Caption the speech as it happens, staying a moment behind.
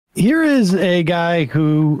here is a guy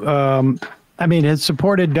who, has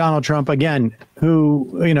supported Donald Trump again, who,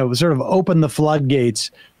 sort of opened the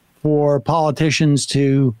floodgates for politicians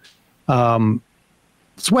to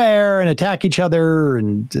swear and attack each other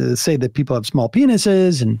and say that people have small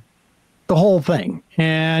penises and the whole thing.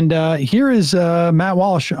 And here is Matt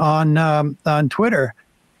Walsh on Twitter.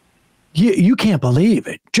 You can't believe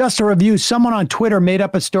it. Just a review. Someone on Twitter made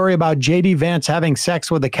up a story about J.D. Vance having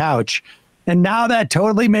sex with a couch. And now that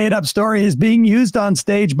totally made up story is being used on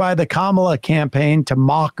stage by the Kamala campaign to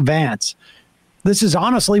mock Vance. This is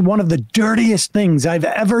honestly one of the dirtiest things I've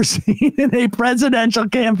ever seen in a presidential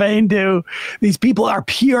campaign do. These people are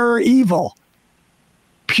pure evil.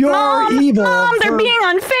 Pure evil. Mom, they're being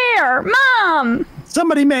unfair. Mom.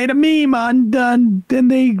 Somebody made a meme and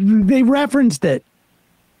they referenced it.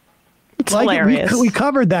 It's hilarious. We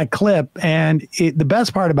covered that clip, and the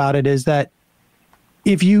best part about it is that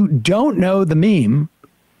if you don't know the meme,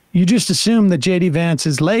 you just assume that J.D. Vance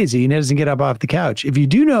is lazy and he doesn't get up off the couch. If you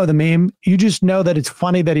do know the meme, you just know that it's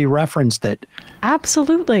funny that he referenced it.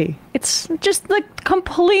 Absolutely. It's just like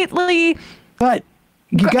completely. But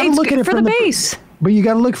you got to look at it from the base. But you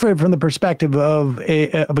got to look for it from the perspective of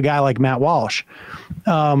a guy like Matt Walsh.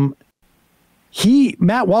 Matt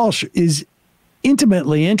Walsh is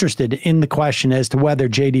intimately interested in the question as to whether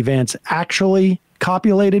J.D. Vance actually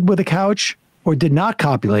copulated with a couch or did not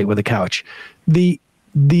copulate with a couch. The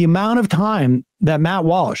amount of time that Matt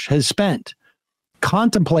Walsh has spent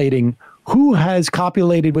contemplating who has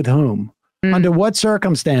copulated with whom, under what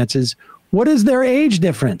circumstances, what is their age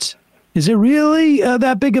difference? Is it really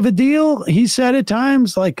that big of a deal? He said at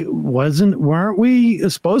times, like, weren't we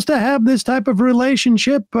supposed to have this type of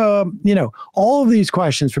relationship? All of these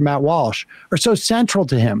questions from Matt Walsh are so central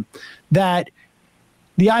to him that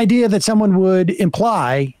the idea that someone would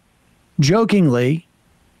imply jokingly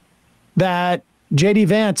that J.D.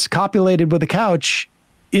 Vance copulated with a couch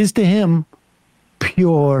is to him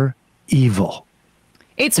pure evil.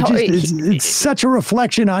 It's such a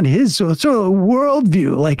reflection on his sort of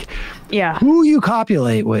worldview. Like, who you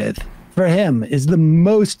copulate with for him is the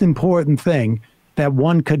most important thing that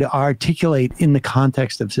one could articulate in the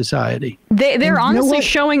context of society. They're honestly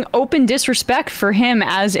showing open disrespect for him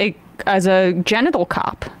as a genital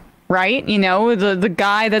cop. Right? The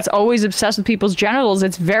guy that's always obsessed with people's genitals.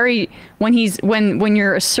 It's very when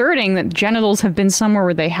you're asserting that genitals have been somewhere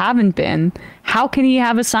where they haven't been, how can he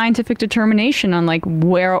have a scientific determination on like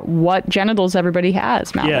what genitals everybody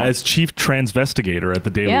has? Malcolm? Yeah, as chief transvestigator at the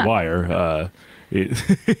Daily Wire.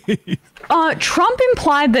 Trump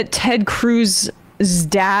implied that Ted Cruz's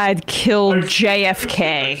dad killed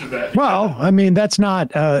JFK. Well, that's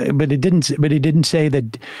not. But he didn't say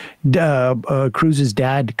that Cruz's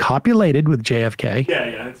dad copulated with JFK.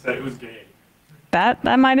 Yeah, it was gay. That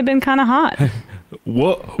might have been kind of hot.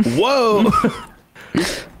 Whoa!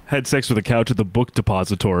 Had sex with a couch at the book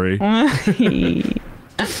depository. All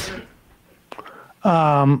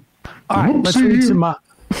right, let's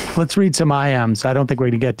read some IMs. I don't think we're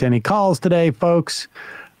going to get to any calls today, folks.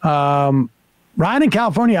 Ryan in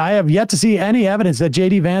California, I have yet to see any evidence that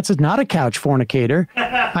J.D. Vance is not a couch fornicator.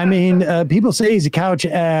 People say he's a couch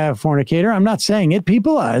fornicator. I'm not saying it.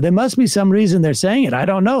 People are. There must be some reason they're saying it. I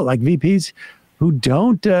don't know, like VPs who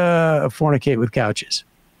don't fornicate with couches.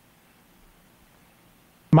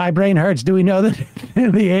 My brain hurts. Do we know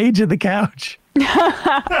the age of the couch?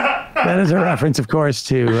 That is a reference, of course,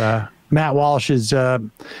 to Matt Walsh's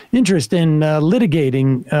interest in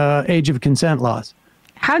litigating age of consent laws.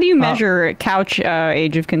 How do you measure couch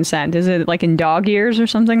age of consent? Is it like in dog years or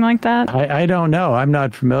something like that? I don't know. I'm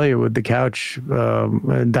not familiar with the couch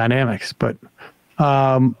dynamics, but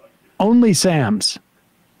only Sam's.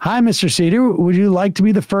 Hi, Mr. Seder. Would you like to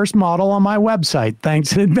be the first model on my website?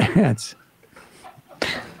 Thanks in advance.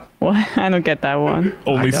 What? I don't get that one.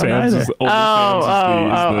 Only Sam's is the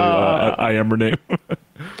I am her name.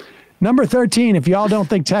 Number 13, if y'all don't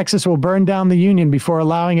think Texas will burn down the union before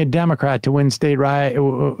allowing a Democrat to win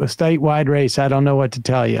statewide race, I don't know what to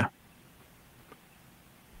tell you.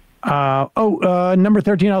 Number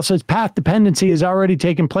 13 also says path dependency has already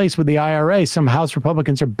taken place with the IRA. Some House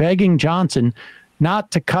Republicans are begging Johnson not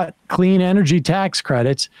to cut clean energy tax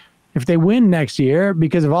credits if they win next year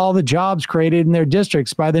because of all the jobs created in their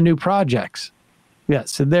districts by the new projects.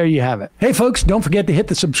 Yes, so there you have it. Hey, folks, don't forget to hit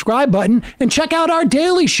the subscribe button and check out our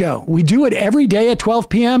daily show. We do it every day at 12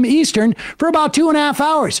 p.m. Eastern for about 2.5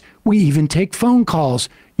 hours. We even take phone calls.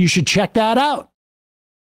 You should check that out.